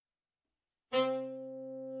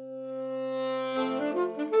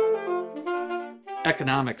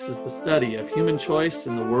Economics is the study of human choice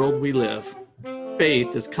in the world we live.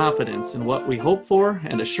 Faith is confidence in what we hope for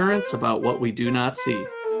and assurance about what we do not see.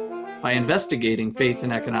 By investigating faith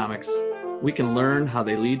in economics, we can learn how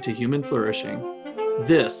they lead to human flourishing.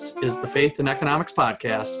 This is the Faith in Economics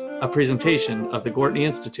Podcast, a presentation of the Gortney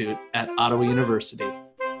Institute at Ottawa University.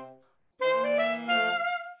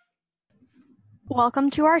 Welcome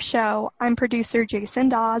to our show. I'm producer Jason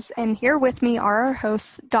Dawes, and here with me are our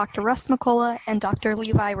hosts, Dr. Russ McCullough and Dr.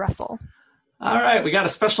 Levi Russell. All right, we got a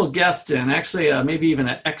special guest in, actually maybe even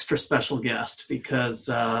an extra special guest, because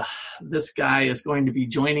this guy is going to be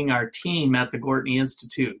joining our team at the Gortney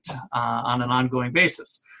Institute on an ongoing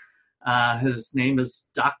basis. His name is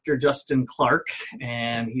Dr. Justin Clark,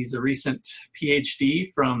 and he's a recent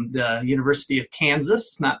PhD from the University of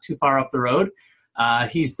Kansas, not too far up the road.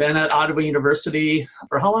 He's been at Ottawa University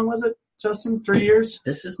for how long was it, Justin? 3 years?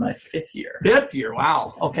 This is my fifth year. Fifth year,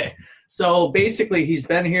 wow. Okay. So basically he's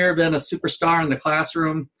been here, been a superstar in the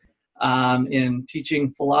classroom in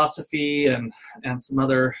teaching philosophy and some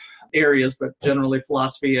other areas, but generally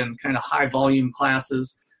philosophy and kind of high volume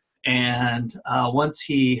classes. And once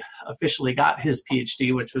he officially got his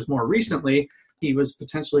PhD, which was more recently, he was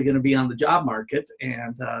potentially going to be on the job market.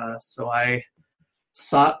 And so I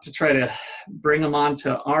sought to try to bring him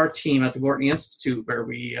onto our team at the Gortney Institute, where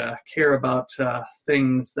we care about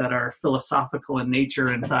things that are philosophical in nature,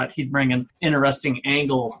 and thought he'd bring an interesting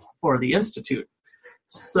angle for the Institute.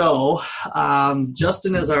 So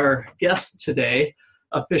Justin is our guest today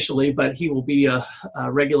officially, but he will be a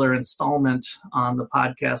regular installment on the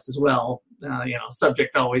podcast as well,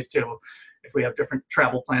 subject always to if we have different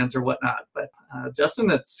travel plans or whatnot. But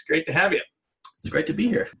Justin, it's great to have you. It's great to be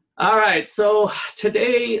here. All right, so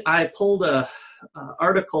today I pulled a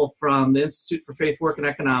article from the Institute for Faith, Work, and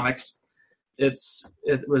Economics. It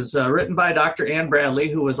was written by Dr. Ann Bradley,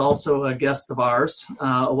 who was also a guest of ours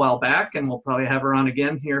a while back, and we'll probably have her on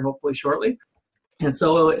again here hopefully shortly. And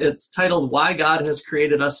so it's titled, Why God Has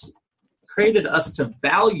Created Us to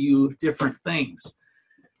Value Different Things.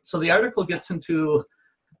 So the article gets into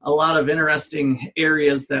a lot of interesting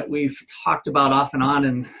areas that we've talked about off and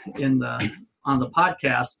on on the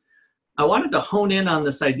podcast. I wanted to hone in on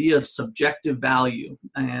this idea of subjective value.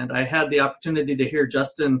 And I had the opportunity to hear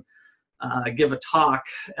Justin give a talk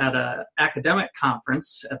at an academic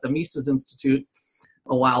conference at the Mises Institute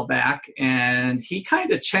a while back. And he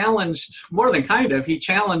kind of challenged, he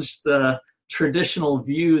challenged the traditional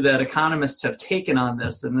view that economists have taken on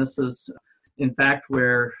this. And this is, in fact,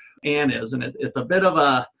 where Ann is. And it's a bit of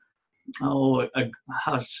a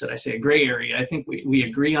gray area. I think we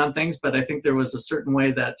agree on things, but I think there was a certain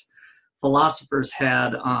way that philosophers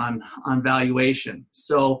had on valuation.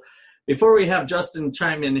 So before we have Justin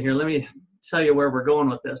chime in here, let me tell you where we're going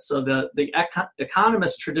with this. So the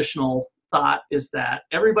economist traditional thought is that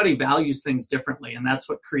everybody values things differently, and that's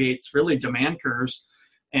what creates really demand curves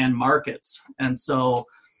and markets. And so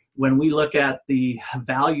when we look at the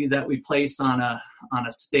value that we place on a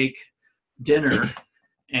steak dinner,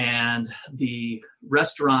 and the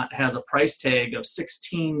restaurant has a price tag of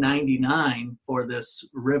 $16.99 for this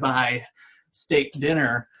ribeye steak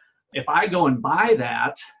dinner, if I go and buy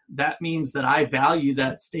that, that means that I value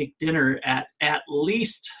that steak dinner at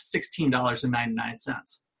least $16.99.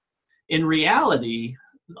 In reality,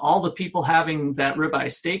 all the people having that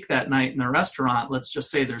ribeye steak that night in the restaurant, let's just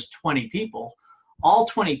say there's 20 people, all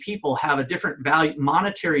 20 people have a different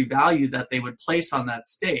monetary value that they would place on that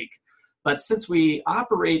steak. But since we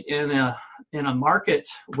operate in a market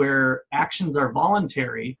where actions are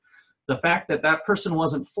voluntary, the fact that that person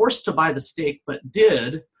wasn't forced to buy the steak but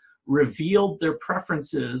did revealed their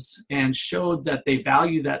preferences and showed that they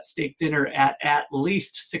value that steak dinner at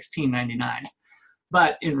least $16.99.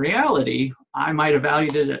 But in reality, I might have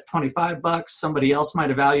valued it at $25. Somebody else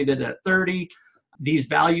might have valued it at $30. These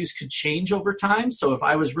values could change over time. So if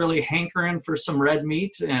I was really hankering for some red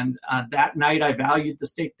meat and that night I valued the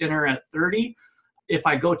steak dinner at $30, if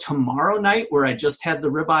I go tomorrow night where I just had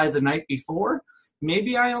the ribeye the night before,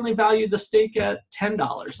 maybe I only value the steak at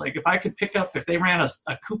 $10. Like if they ran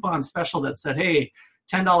a coupon special that said, hey,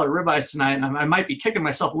 $10 ribeyes tonight, and I might be kicking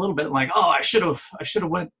myself a little bit like, oh, I should have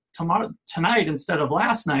went tonight instead of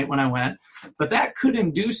last night when I went. But that could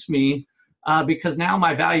induce me because now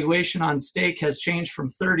my valuation on steak has changed from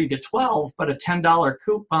 30 to 12, but a $10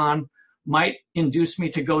 coupon might induce me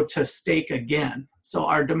to go to steak again. So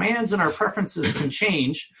our demands and our preferences can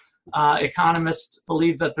change. Economists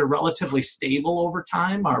believe that they're relatively stable over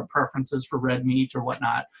time, our preferences for red meat or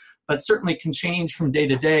whatnot, but certainly can change from day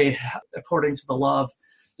to day according to the law of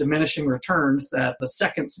diminishing returns, that the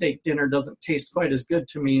second steak dinner doesn't taste quite as good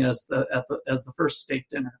to me as the first steak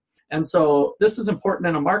dinner. And so this is important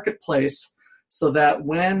in a marketplace so that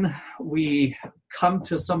when we come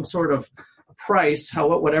to some sort of price,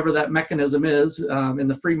 whatever that mechanism is, in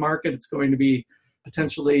the free market, it's going to be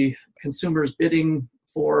potentially consumers bidding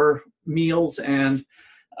for meals and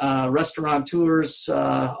restaurateurs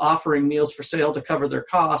offering meals for sale to cover their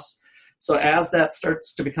costs. So as that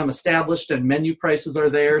starts to become established and menu prices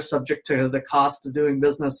are there, subject to the cost of doing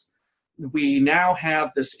business, we now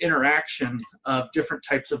have this interaction of different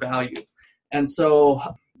types of value. And so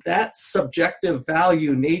that subjective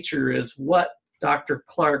value nature is what Dr.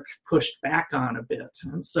 Clark pushed back on a bit.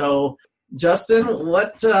 And so, Justin,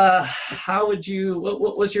 what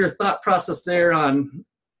was your thought process there on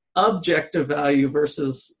objective value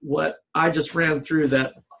versus what I just ran through,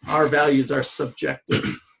 that our values are subjective?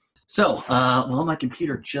 So, my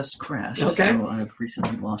computer just crashed. Okay. So I've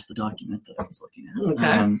recently lost the document that I was looking at.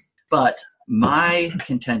 Okay. But my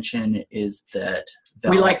contention is that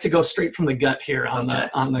we like to go straight from the gut here on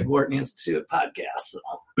the Wharton Institute podcast. So.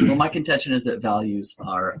 Well, my contention is that values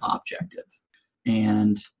are objective.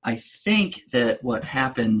 And I think that what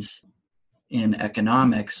happens in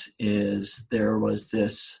economics is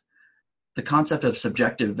the concept of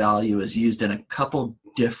subjective value is used in a couple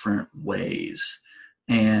different ways.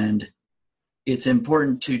 And it's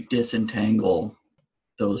important to disentangle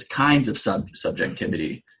those kinds of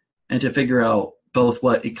subjectivity and to figure out both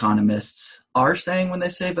what economists are saying when they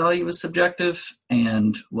say value is subjective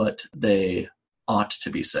and what they ought to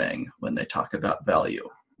be saying when they talk about value.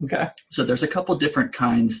 Okay. So there's a couple different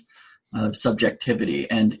kinds of subjectivity,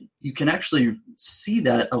 and you can actually see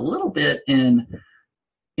that a little bit in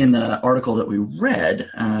the article that we read.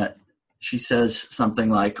 She says something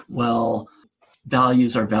like, well,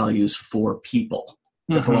 values are values for people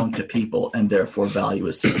that belong to people, and therefore value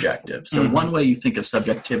is subjective. So one way you think of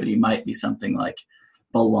subjectivity might be something like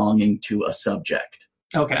belonging to a subject.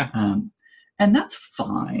 Okay. And that's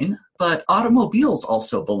fine, but automobiles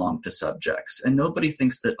also belong to subjects, and nobody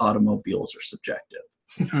thinks that automobiles are subjective.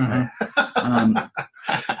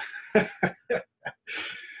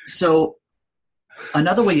 So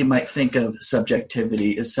another way you might think of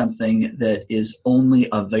subjectivity is something that is only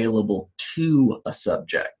available to a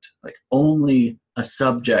subject. Like only a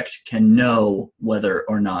subject can know whether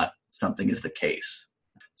or not something is the case.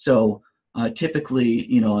 So typically,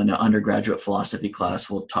 in an undergraduate philosophy class,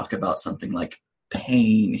 we'll talk about something like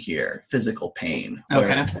pain here, physical pain.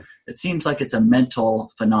 Okay. It seems like it's a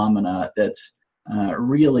mental phenomena that's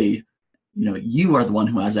really, you are the one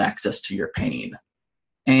who has access to your pain.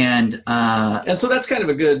 And so that's kind of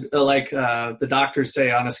a good, the doctors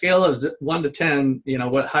say, on a scale of 1 to 10,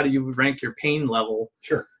 how do you rank your pain level?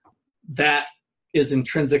 Sure. That is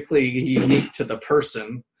intrinsically unique to the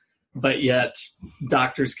person, but yet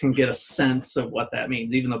doctors can get a sense of what that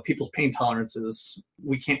means, even though people's pain tolerances,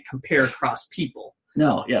 we can't compare across people.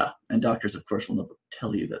 No, yeah. And doctors, of course, will never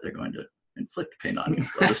tell you that they're going to inflict pain on you.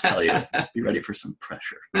 They'll just tell you, be ready for some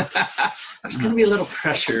pressure. There's going to be a little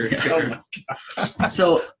pressure. Yeah.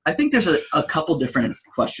 So I think there's a couple different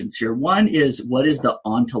questions here. One is, what is the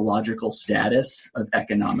ontological status of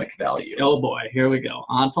economic value? Oh boy, here we go.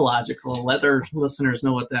 Ontological. Let our listeners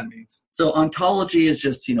know what that means. So ontology is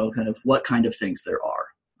just, kind of what kind of things there are.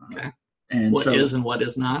 Okay. And what is and what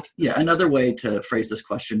is not? Yeah, another way to phrase this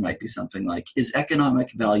question might be something like, is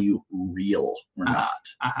economic value real or not?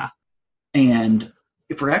 Uh-huh. And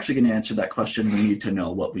if we're actually going to answer that question, we need to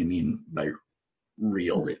know what we mean by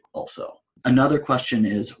real also. Another question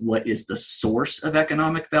is, what is the source of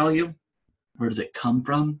economic value? Where does it come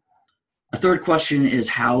from? A third question is,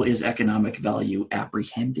 how is economic value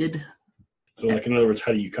apprehended? So in other words,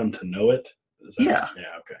 how do you come to know it? Yeah.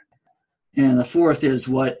 Yeah, okay. And the fourth is,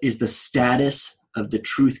 what is the status of the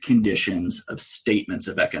truth conditions of statements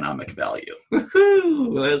of economic value?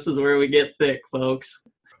 Woo-hoo! This is where we get thick, folks.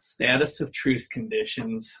 Status of truth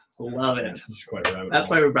conditions. Love it. That's quite right. That's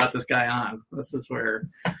why we brought this guy on. This is where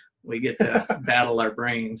we get to battle our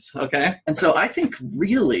brains. Okay. And so I think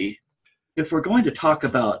really, if we're going to talk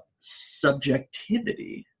about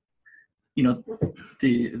subjectivity, the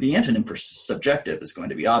antonym for subjective is going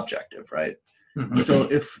to be objective, right? Mm-hmm. And so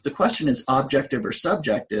if the question is objective or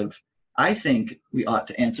subjective, I think we ought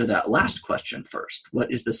to answer that last question first.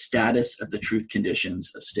 What is the status of the truth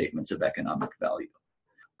conditions of statements of economic value?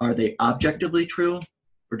 Are they objectively true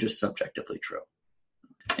or just subjectively true?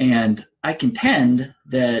 And I contend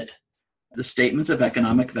that the statements of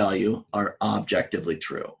economic value are objectively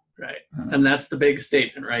true. Right. And that's the big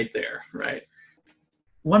statement right there, right?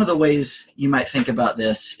 One of the ways you might think about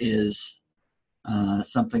this is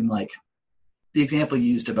something like the example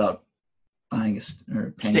used about buying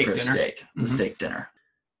or paying steak for a dinner. steak, the Mm-hmm. steak dinner.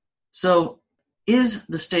 So is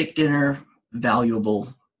the steak dinner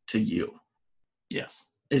valuable to you? Yes.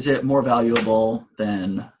 Is it more valuable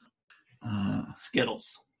than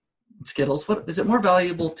Skittles. Skittles? What is it more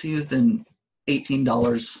valuable to you than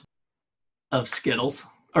 $18 of Skittles?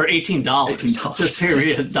 Or $18. $18. Just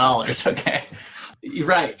period dollars. Okay. You're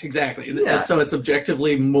right. Exactly. Yeah. So it's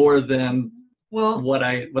objectively more than Well, what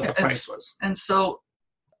the price was. and so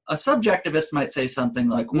a subjectivist might say something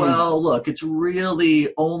like, well, look, it's really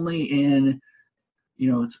only in,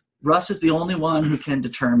 Russ is the only one who can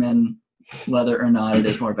determine whether or not it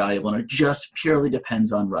is more valuable, and it just purely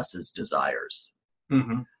depends on Russ's desires.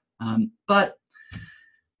 Mm-hmm. But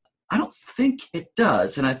I don't think it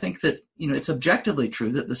does, and I think that, it's objectively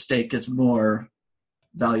true that the steak is more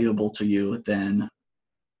valuable to you than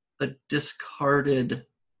the discarded,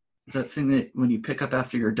 that thing that when you pick up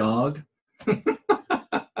after your dog.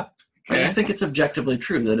 I just think it's objectively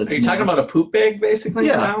true that it's. Are you talking about a poop bag, basically?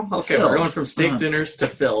 Yeah. Now? Okay, Filth. we're going from steak dinners to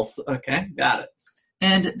filth. Okay, got it.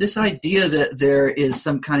 And this idea that there is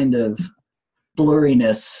some kind of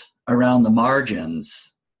blurriness around the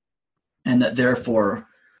margins, and that therefore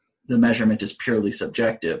the measurement is purely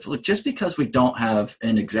subjective. Look, just because we don't have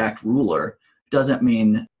an exact ruler doesn't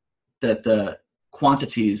mean that the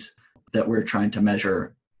quantities that we're trying to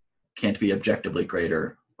measure can't be objectively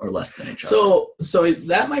greater or less than each other. So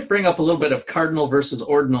that might bring up a little bit of cardinal versus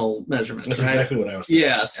ordinal measurements. That's right? exactly what I was thinking.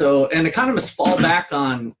 Yeah. So, and economists fall back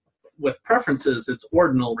on, with preferences, it's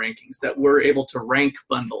ordinal rankings, that we're able to rank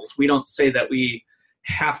bundles. We don't say that we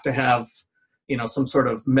have to have, some sort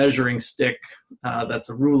of measuring stick that's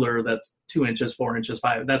a ruler that's 2 inches, 4 inches,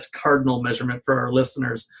 5. That's cardinal measurement for our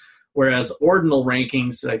listeners. Whereas ordinal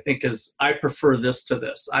rankings, I think, is I prefer this to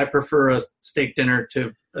this. I prefer a steak dinner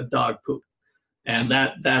to a dog poop. And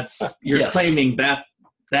that's you're Yes. claiming that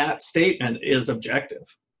statement is objective.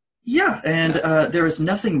 Yeah, and there is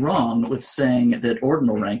nothing wrong with saying that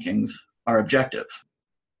ordinal rankings are objective.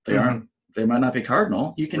 They aren't. They might not be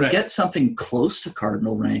cardinal. You can Right. get something close to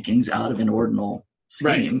cardinal rankings out of an ordinal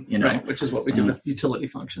scheme. Right, which is what we do with utility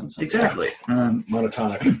functions. Exactly.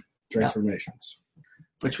 Monotonic transformations.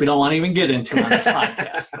 Which we don't want to even get into on this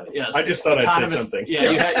podcast. But yes, I just thought I'd say economists- something.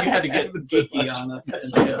 Yeah, you had to get haven't said geeky much. on us. Yes,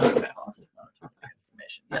 And, yeah, positive monotonic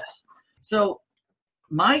information. Yes. So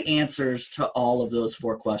my answers to all of those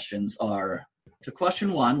 4 questions are, to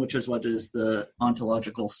question 1, which is what is the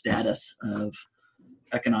ontological status of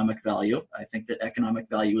economic value. I think that economic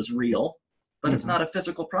value is real, but it's not a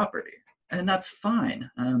physical property, and that's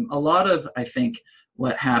fine. A lot of the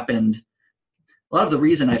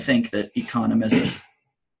reason I think that economists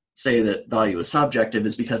say that value is subjective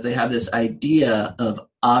is because they have this idea of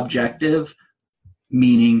objective,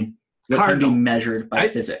 meaning that Cardinal. can be measured by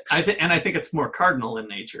physics. I think it's more cardinal in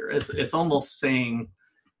nature. It's almost saying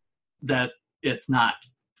that it's not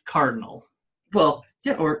cardinal. Well,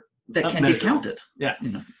 yeah, or that can be Measurable. counted. Yeah.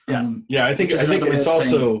 Yeah. Yeah, I think Which is another way it's of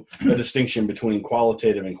saying- also a distinction between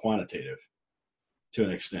qualitative and quantitative to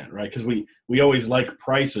an extent, right? Because we always like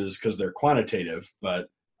prices because they're quantitative, but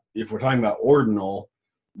if we're talking about ordinal,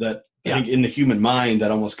 that I think in the human mind that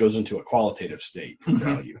almost goes into a qualitative state for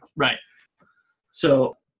value. Right.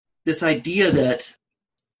 So this idea that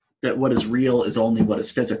what is real is only what is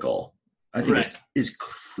physical, I think is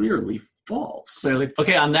clearly false. Clearly.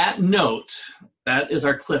 Okay, on that note, that is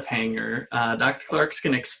our cliffhanger. Dr. Clark's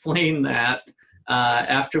going to explain that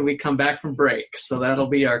after we come back from break. So that'll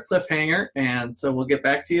be our cliffhanger, and so we'll get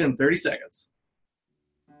back to you in 30 seconds.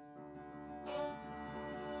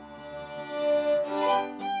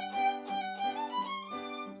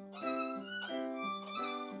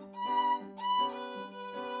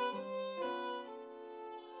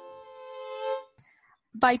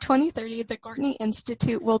 By 2030, the Gortney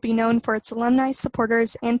Institute will be known for its alumni,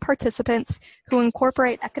 supporters, and participants who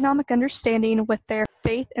incorporate economic understanding with their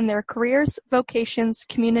faith in their careers, vocations,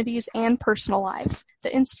 communities, and personal lives.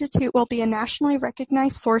 The Institute will be a nationally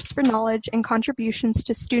recognized source for knowledge and contributions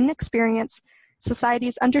to student experience,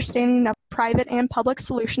 society's understanding of private and public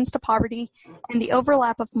solutions to poverty, and the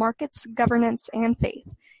overlap of markets, governance, and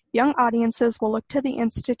faith. Young audiences will look to the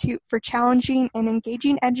Institute for challenging and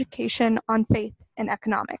engaging education on faith and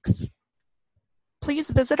economics.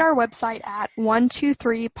 Please visit our website at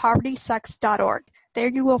 123povertysucks.org. There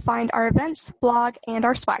you will find our events, blog, and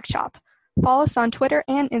our swag shop. Follow us on Twitter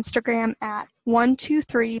and Instagram at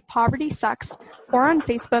 123povertysucks or on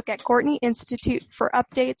Facebook at Gortney Institute for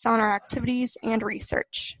updates on our activities and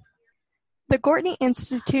research. The Gortney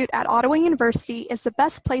Institute at Ottawa University is the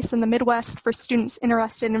best place in the Midwest for students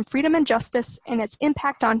interested in freedom and justice and its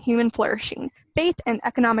impact on human flourishing, faith, and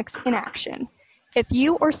economics in action. If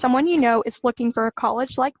you or someone you know is looking for a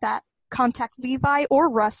college like that, contact Levi or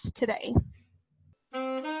Russ today.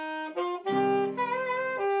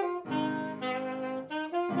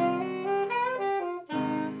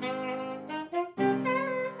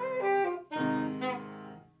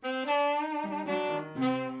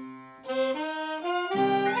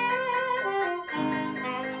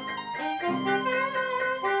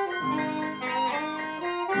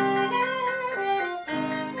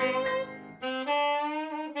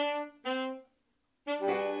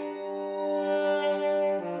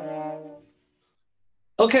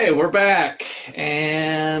 Okay, we're back,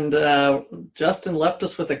 and Justin left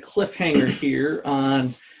us with a cliffhanger here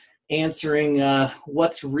on answering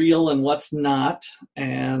what's real and what's not.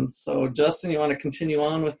 And so, Justin, you want to continue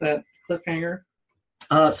on with that cliffhanger?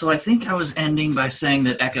 So I think I was ending by saying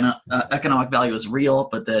that economic value is real,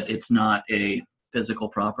 but that it's not a physical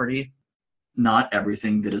property. Not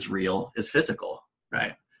everything that is real is physical.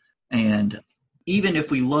 Right. And even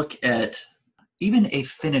if we look at even a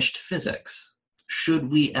finished physics,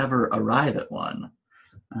 should we ever arrive at one,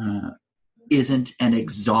 isn't an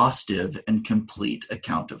exhaustive and complete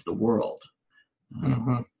account of the world.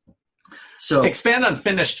 So expand on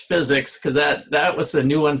finished physics, because that was a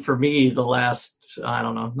new one for me the last, I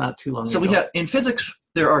don't know, not too long ago. So we have, in physics,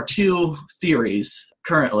 there are two theories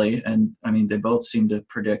currently, and I mean, they both seem to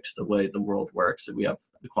predict the way the world works. So we have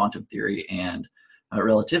the quantum theory and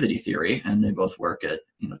relativity theory, and they both work at,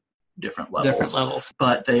 different levels.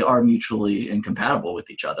 But they are mutually incompatible with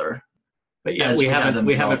each other. But yeah, we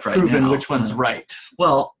haven't proven which one's right.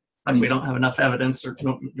 Well, I mean, we don't have enough evidence,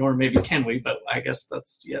 nor maybe can we, but I guess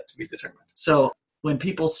that's yet to be determined. So when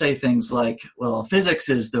people say things like, well, physics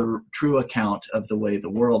is the true account of the way the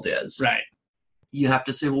world is, right? You have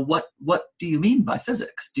to say, well, what do you mean by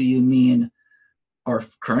physics? Do you mean our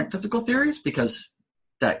current physical theories? Because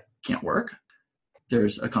that can't work.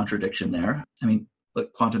 There's a contradiction there. I mean,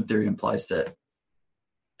 but quantum theory implies that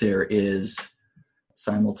there is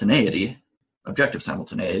simultaneity, objective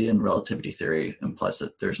simultaneity, and relativity theory implies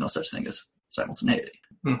that there's no such thing as simultaneity.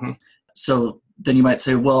 Mm-hmm. So then you might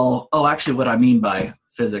say, well, actually what I mean by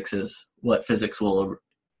physics is what physics will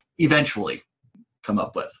eventually come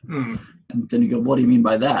up with. Mm. And then you go, what do you mean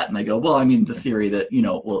by that? And they go, well, I mean the theory that,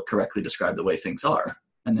 will correctly describe the way things are.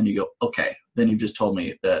 And then you go, okay, then you just told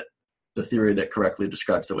me that the theory that correctly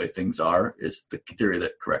describes the way things are is the theory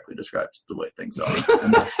that correctly describes the way things are.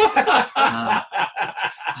 And that's, I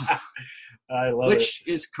love which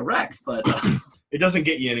is correct, but it doesn't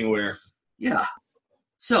get you anywhere. Yeah.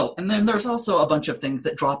 So, and then there's also a bunch of things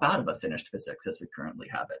that drop out of a finished physics as we currently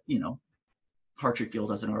have it.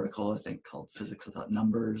 Hartree-Field has an article, I think, called Physics Without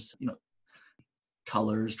Numbers.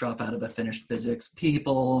 Colors drop out of a finished physics.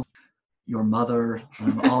 People, your mother,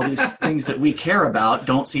 all these things that we care about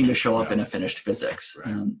don't seem to show up in a finished physics.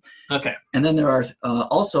 Right. Okay. And then there are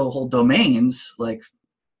also whole domains like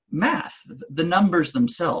math, the numbers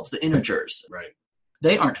themselves, the integers. Right.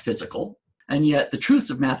 They aren't physical, and yet the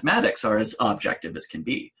truths of mathematics are as objective as can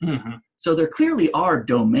be. Mm-hmm. So there clearly are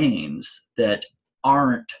domains that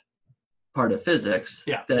aren't part of physics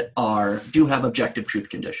that do have objective truth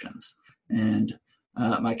conditions. And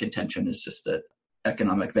my contention is just that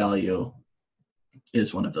economic value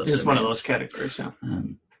is one of those. It's one of those categories, yeah.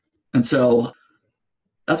 And so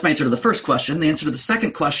that's my answer to the first question. The answer to the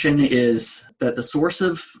second question is that the source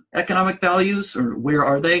of economic values, or where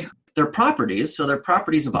are they? They're properties, so they're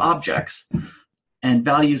properties of objects, and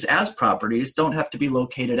values as properties don't have to be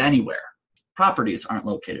located anywhere. Properties aren't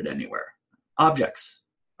located anywhere. Objects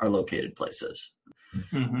are located places.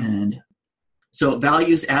 Mm-hmm. And so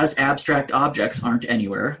values as abstract objects aren't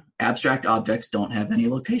anywhere. Abstract objects don't have any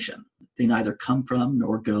location. They neither come from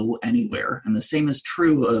nor go anywhere. And the same is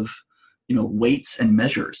true of, weights and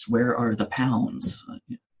measures. Where are the pounds?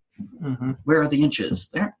 Mm-hmm. Where are the inches?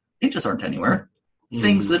 Inches aren't anywhere. Mm.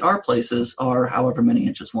 Things that are places are however many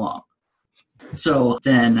inches long. So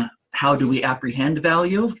then how do we apprehend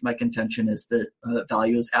value? My contention is that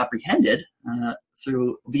value is apprehended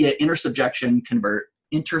via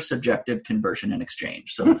intersubjective conversion and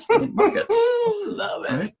exchange. So it's in markets. Love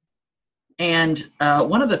it. Right? And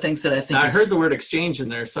one of the things that I think I heard the word exchange in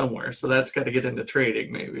there somewhere, so that's got to get into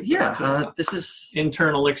trading maybe. Yeah, this is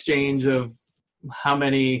internal exchange of how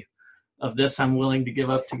many of this I'm willing to give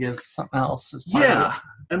up to give something else. Yeah,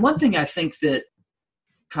 and one thing I think that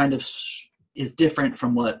kind of is different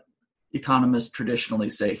from what economists traditionally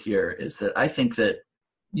say here is that I think that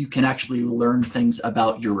you can actually learn things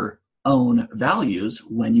about your own values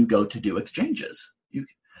when you go to do exchanges.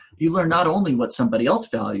 You learn not only what somebody else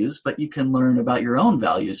values, but you can learn about your own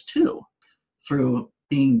values too through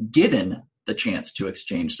being given the chance to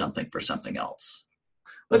exchange something for something else.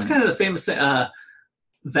 Well, it's kind of the famous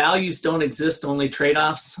values don't exist, only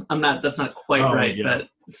trade-offs. That's not quite right, yeah. but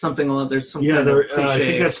something along, there's some Yeah, kind of cliche. I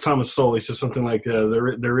think that's Thomas Sowell. He says something like,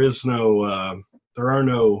 there is no, there are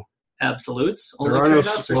no absolutes, there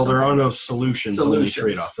are no solutions, only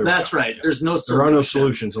trade-off. That's right. Yeah. There's no solution. There are no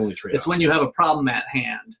solutions, only trade-offs. It's when you have a problem at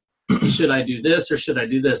hand. Should I do this or should I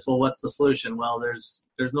do this? Well, what's the solution? Well, there's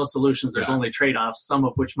no solutions. There's only trade-offs, some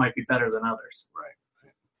of which might be better than others. Right.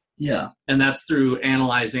 Yeah. And that's through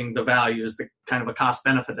analyzing the values, the kind of a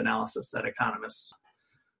cost-benefit analysis that economists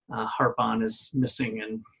harp on is missing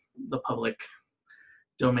in the public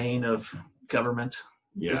domain of government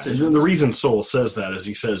decisions. And the reason Sowell says that is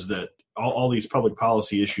he says that all these public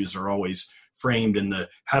policy issues are always framed in the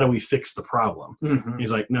how do we fix the problem. Mm-hmm.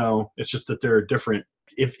 He's like, no, it's just that there are different.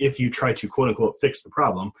 If you try to quote unquote fix the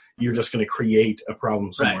problem, you're just going to create a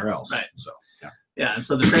problem somewhere else. Right. So yeah, and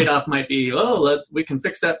so the trade-off might be, we can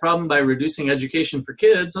fix that problem by reducing education for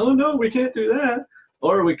kids. Oh no, we can't do that.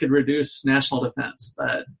 Or we could reduce national defense.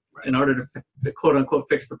 But in order to quote unquote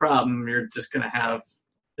fix the problem, you're just going to have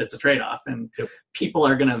it's a trade-off, and people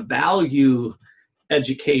are going to value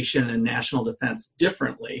education and national defense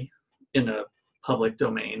differently in a public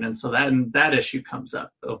domain. And so that issue comes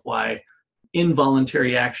up of why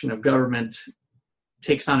involuntary action of government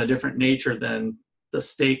takes on a different nature than the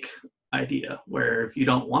stake idea, where if you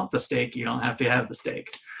don't want the stake, you don't have to have the stake.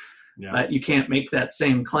 Yeah. But you can't make that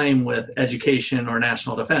same claim with education or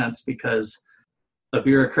national defense because a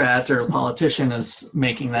bureaucrat or a politician is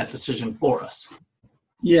making that decision for us.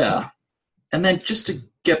 Yeah. And then just to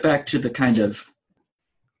get back to the kind of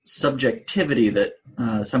subjectivity that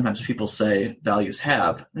sometimes people say values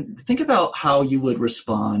have, think about how you would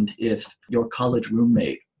respond if your college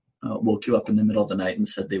roommate woke you up in the middle of the night and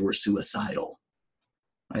said they were suicidal,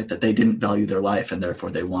 right? That they didn't value their life and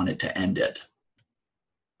therefore they wanted to end it.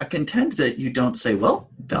 I contend that you don't say, well,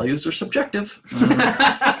 values are subjective.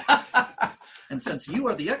 And since you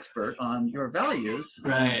are the expert on your values,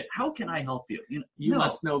 right? How can I help you? You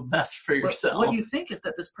must know best for yourself. What you think is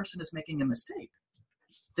that this person is making a mistake.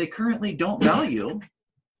 They currently don't value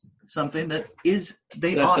something that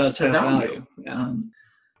ought to value. Yeah.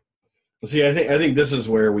 See, I think this is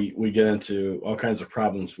where we get into all kinds of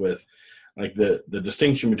problems with like the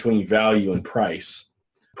distinction between value and price.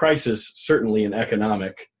 Price is certainly an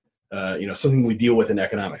economic, something we deal with in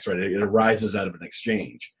economics, right? It arises out of an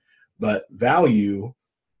exchange. But value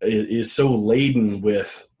is so laden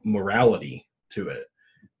with morality to it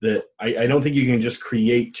that I don't think you can just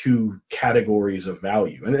create two categories of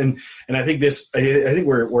value. And I think I think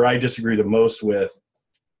where I disagree the most with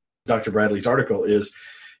Dr. Bradley's article is,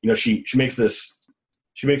 she makes this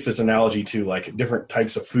analogy to like different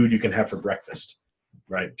types of food you can have for breakfast,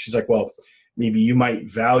 right? She's like, well, maybe you might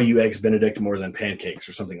value Eggs Benedict more than pancakes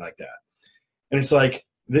or something like that. And it's like,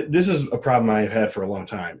 this is a problem I've had for a long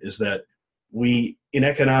time, is that in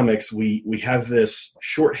economics, we have this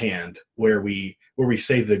shorthand where we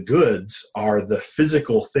say the goods are the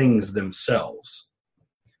physical things themselves,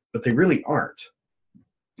 but they really aren't,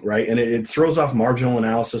 right? And it throws off marginal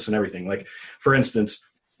analysis and everything. Like, for instance,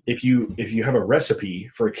 if you have a recipe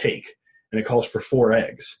for a cake and it calls for 4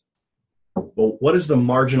 eggs, well, what is the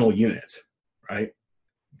marginal unit, right?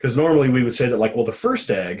 Because normally we would say that, like, well, the first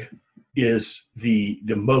egg is the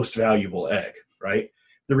most valuable egg, right?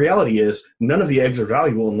 The reality is none of the eggs are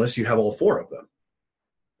valuable unless you have all 4 of them,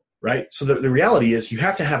 right? So the reality is you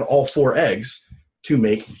have to have all 4 eggs to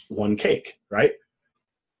make one cake, right?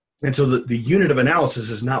 And so the unit of analysis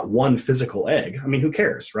is not one physical egg. I mean, who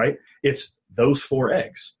cares, right? It's those 4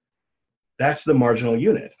 eggs. That's the marginal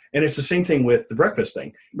unit. And it's the same thing with the breakfast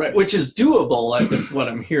thing. Right, which is doable, I think what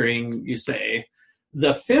I'm hearing you say.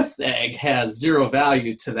 The 5th egg has 0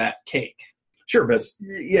 value to that cake. Sure, but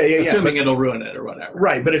assuming it'll ruin it or whatever.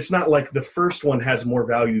 Right, but it's not like the first one has more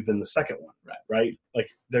value than the second one, right? Like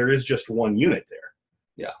there is just one unit there.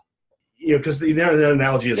 Yeah. Because the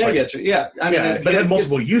analogy is I get you. Yeah. If you had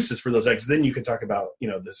multiple uses for those eggs, then you can talk about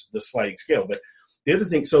the sliding scale. But the other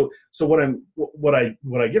thing, so what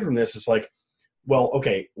I get from this is like, well,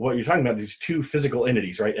 okay, what you're talking about, these 2 physical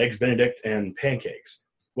entities, right? Eggs Benedict and pancakes.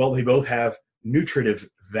 Well, they both have nutritive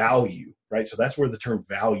value, right? So that's where the term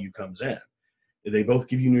value comes in. They both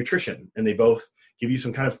give you nutrition and they both give you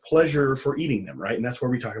some kind of pleasure for eating them, right? And that's where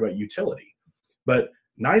we talk about utility. But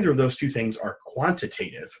neither of those 2 things are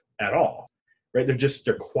quantitative at all, right?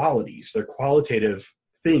 They're qualities. They're qualitative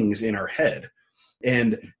things in our head.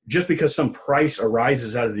 And just because some price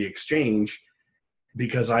arises out of the exchange,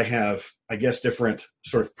 because I have, I guess, different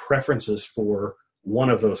sort of preferences for one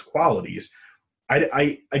of those qualities,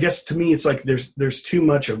 I guess to me it's like there's too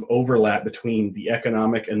much of overlap between the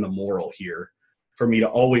economic and the moral here for me to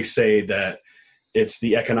always say that it's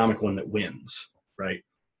the economic one that wins, right?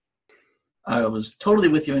 I was totally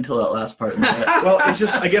with you until that last part. Well, it's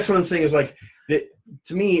just, I guess what I'm saying is like,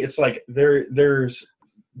 to me, it's like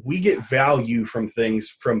we get value from things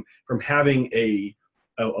from having a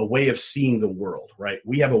way of seeing the world, right?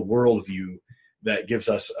 We have a worldview that gives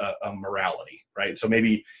us a morality, right? So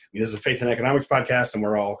maybe this is a faith and economics podcast, and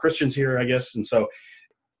we're all Christians here, I guess, and so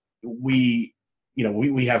we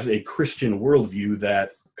have a Christian worldview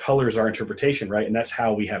that colors our interpretation, right? And that's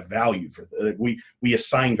how we have value for we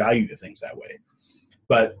assign value to things that way.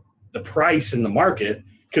 But the price in the market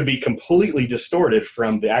could be completely distorted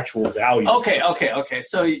from the actual value. Okay.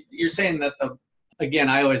 So you're saying that again,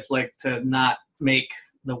 I always like to not make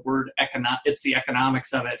the word it's the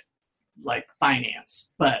economics of it like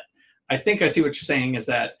finance. But I think I see what you're saying is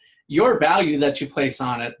that your value that you place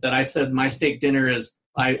on it, that I said my steak dinner is,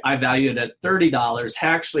 I value it at $30,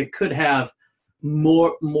 actually could have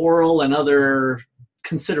more moral and other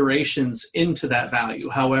considerations into that value,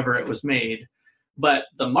 however it was made. But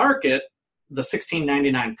the market, the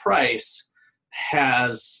 $16.99 price,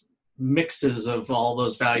 has mixes of all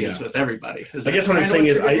those values with everybody. I guess what I'm saying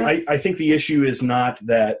is I think the issue is not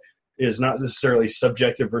necessarily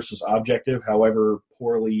subjective versus objective, however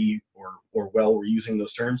poorly or well we're using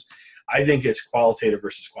those terms. I think it's qualitative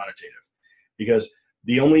versus quantitative, because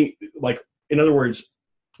in other words,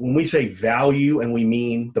 when we say value and we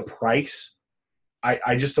mean the price,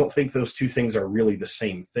 I just don't think those two things are really the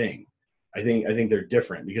same thing. I think they're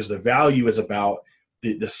different, because the value is about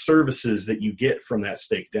the services that you get from that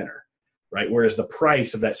steak dinner, right? Whereas the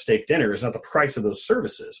price of that steak dinner is not the price of those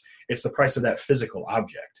services. It's the price of that physical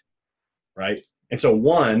object, right? And so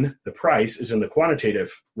the price is in the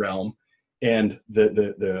quantitative realm, and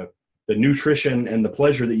the nutrition and the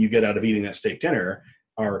pleasure that you get out of eating that steak dinner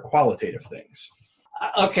are qualitative things.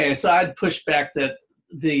 Okay, so I'd push back that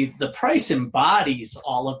the price embodies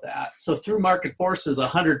all of that. So through market forces,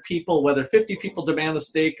 100 people, whether 50 people demand the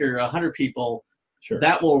steak or 100 people, sure,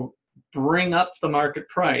 that will bring up the market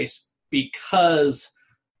price because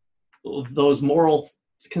of those moral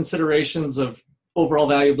considerations of overall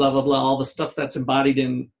value, blah, blah, blah, all the stuff that's embodied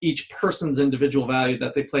in each person's individual value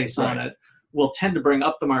that they place on it will tend to bring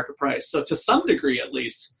up the market price. So to some degree, at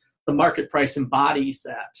least, the market price embodies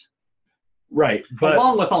that. Right. But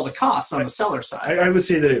along with all the costs on the seller side. I would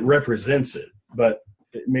say that it represents it, but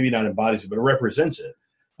maybe not embodies it, but it represents it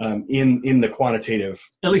in the quantitative.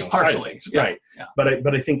 At least partially. Yeah. Right. Yeah.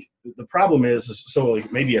 But I think the problem is, so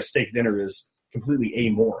like maybe a steak dinner is completely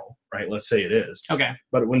amoral, right? Let's say it is. Okay.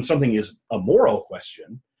 But when something is a moral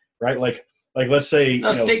question, right? Like let's say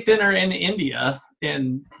a steak dinner in India,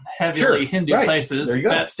 in heavily Hindu places,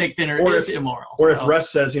 that steak dinner is immoral. Or if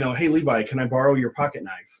Russ says, hey, Levi, can I borrow your pocket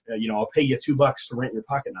knife? I'll pay you $2 to rent your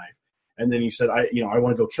pocket knife. And then you said, I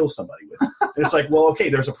want to go kill somebody with it. And it's like, well, okay,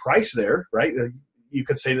 there's a price there, right? You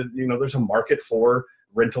could say that, there's a market for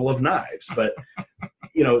rental of knives, but,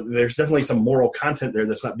 there's definitely some moral content there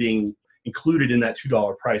that's not being included in that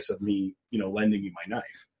 $2 price of me, lending you my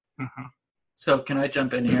knife. Mm-hmm. So can I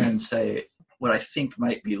jump in here and say what I think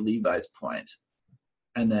might be Levi's point,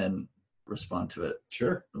 and then respond to it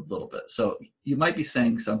a little bit? So you might be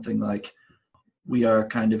saying something like, we are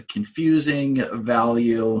kind of confusing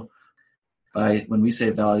value by, when we say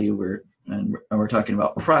value, we're talking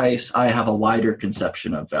about price. I have a wider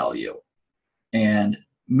conception of value, and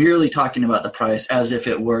merely talking about the price as if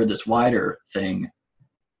it were this wider thing,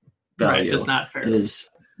 value, is not fair.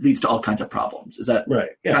 Leads to all kinds of problems. Is that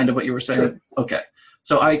kind of what you were saying? Sure. Okay.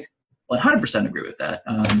 So I 100% agree with that.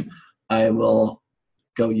 I will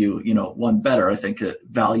go one better. I think that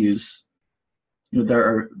values, there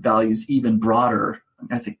are values even broader.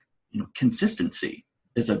 I think, consistency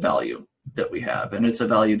is a value that we have, and it's a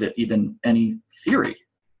value that even any theory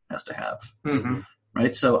has to have. Mm-hmm.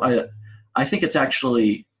 Right. So I think it's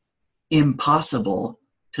actually impossible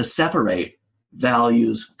to separate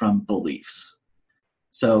values from beliefs.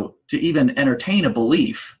 So to even entertain a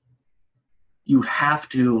belief, you have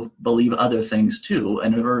to believe other things too.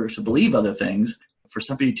 And in order to believe other things, for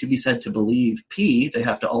somebody to be said to believe P, they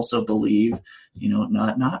have to also believe,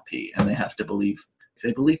 not P. And they have to believe, if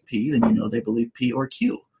they believe P, then they believe P or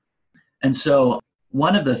Q. And so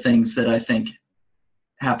one of the things that I think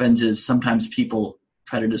happens is sometimes people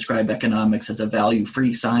try to describe economics as a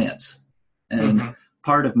value-free science. And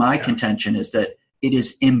part of my contention is that it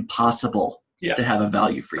is impossible to have a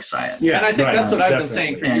value-free science. Yeah, and I think that's what I've been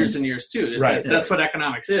saying for years and years too. That's what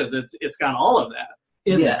economics is. It's got all of that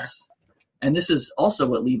in there. And this is also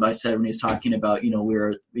what Levi said when he's talking about,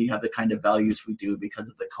 we have the kind of values we do because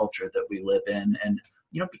of the culture that we live in, and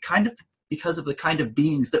because of the kind of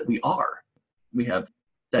beings that we are. We have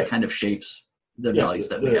that kind of shapes the values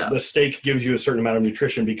that we have. The steak gives you a certain amount of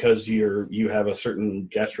nutrition because you have a certain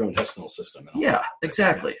gastrointestinal system. And all Yeah, that.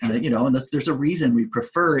 exactly. And and there's a reason we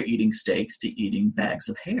prefer eating steaks to eating bags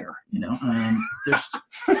of hair. There's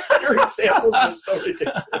Your examples are so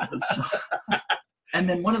ridiculous. and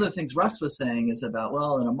then one of the things Russ was saying is about,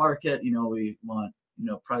 well, in a market, we want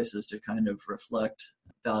prices to kind of reflect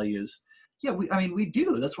values. Yeah, we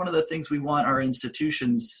do. That's one of the things we want our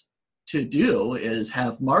institutions to do, is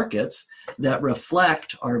have markets that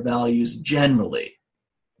reflect our values generally.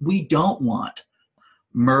 We don't want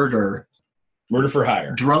murder for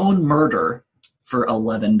hire, drone murder for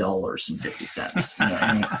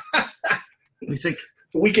 $11.50. We think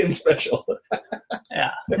weekend special.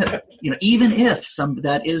 Yeah. Even if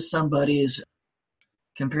that is somebody's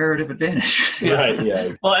comparative advantage. Yeah. Right.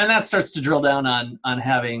 Yeah. Well, and that starts to drill down on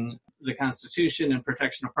having the Constitution and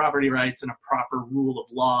protection of property rights and a proper rule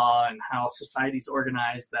of law and how society's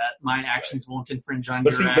organized, that my actions won't infringe on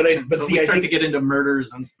your actions. But we start to get into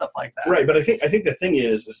murders and stuff like that. Right. But I think the thing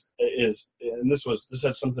is and this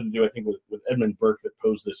has something to do, I think, with Edmund Burke that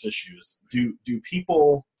posed this issue is, do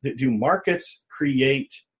markets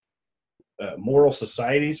create moral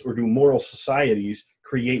societies, or do moral societies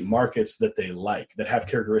create markets that they like, that have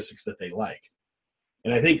characteristics that they like?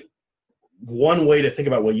 And I think one way to think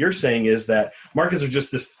about what you're saying is that markets are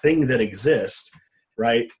just this thing that exists,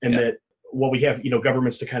 right? And that we have,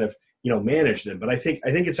 governments to kind of, manage them. But I think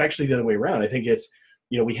it's actually the other way around. I think it's,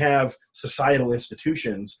 we have societal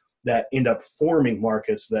institutions that end up forming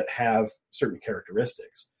markets that have certain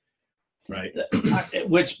characteristics, right?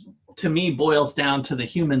 Which to me boils down to the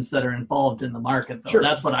humans that are involved in the market, though. Sure.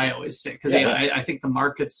 That's what I always say. Because I think the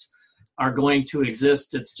markets are going to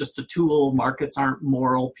exist. It's just a tool. Markets aren't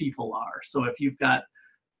moral, people are. So if you've got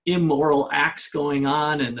immoral acts going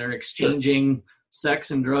on and they're exchanging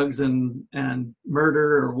sex and drugs and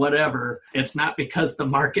murder or whatever, it's not because the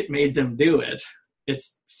market made them do it.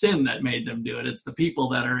 It's sin that made them do it. It's the people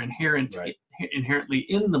that are inherently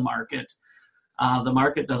in the market. The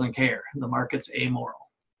market doesn't care. The market's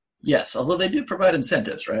amoral. Yes, although they do provide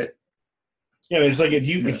incentives, right? Yeah, it's like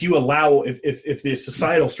if you allow, if the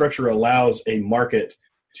societal structure allows a market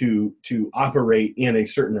to operate in a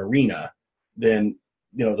certain arena, then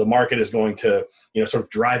the market is going to sort of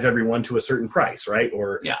drive everyone to a certain price, right?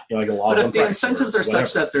 Or like a law. But if the incentives are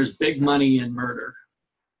such that there's big money in murder,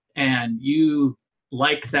 and you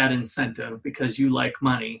like that incentive because you like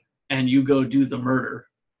money, and you go do the murder,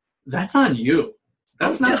 that's on you.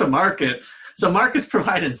 That's not the market. So markets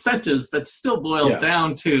provide incentives, but still boils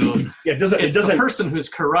down to it doesn't the person who's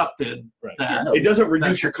corrupted. Right. It doesn't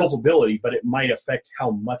reduce your culpability, but it might affect how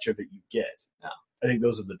much of it you get. Yeah. I think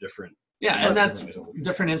those are the different. Yeah, and that's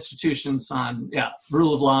different institutions on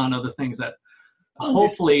rule of law and other things that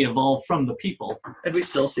hopefully evolve from the people. And we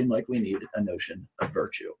still seem like we need a notion of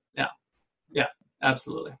virtue. Yeah,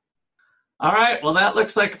 absolutely. All right, well, that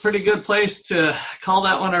looks like a pretty good place to call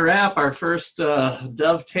that one a wrap. Our first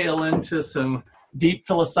dovetail into some deep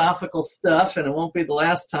philosophical stuff, and it won't be the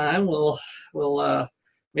last time. We'll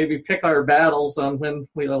maybe pick our battles on when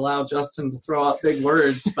we allow Justin to throw out big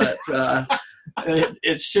words, but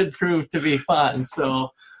it should prove to be fun. So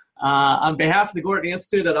on behalf of the Gortney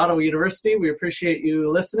Institute at Ottawa University, we appreciate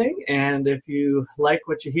you listening, and if you like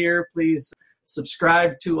what you hear, please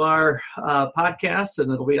subscribe to our podcast, and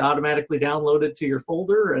it'll be automatically downloaded to your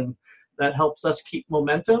folder, and that helps us keep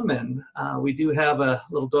momentum. And we do have a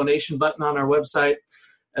little donation button on our website,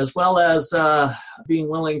 as well as being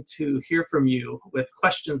willing to hear from you with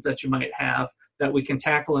questions that you might have that we can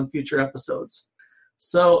tackle in future episodes.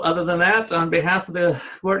 So other than that, on behalf of the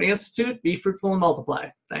Gortney Institute, be fruitful and multiply.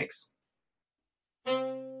 Thanks.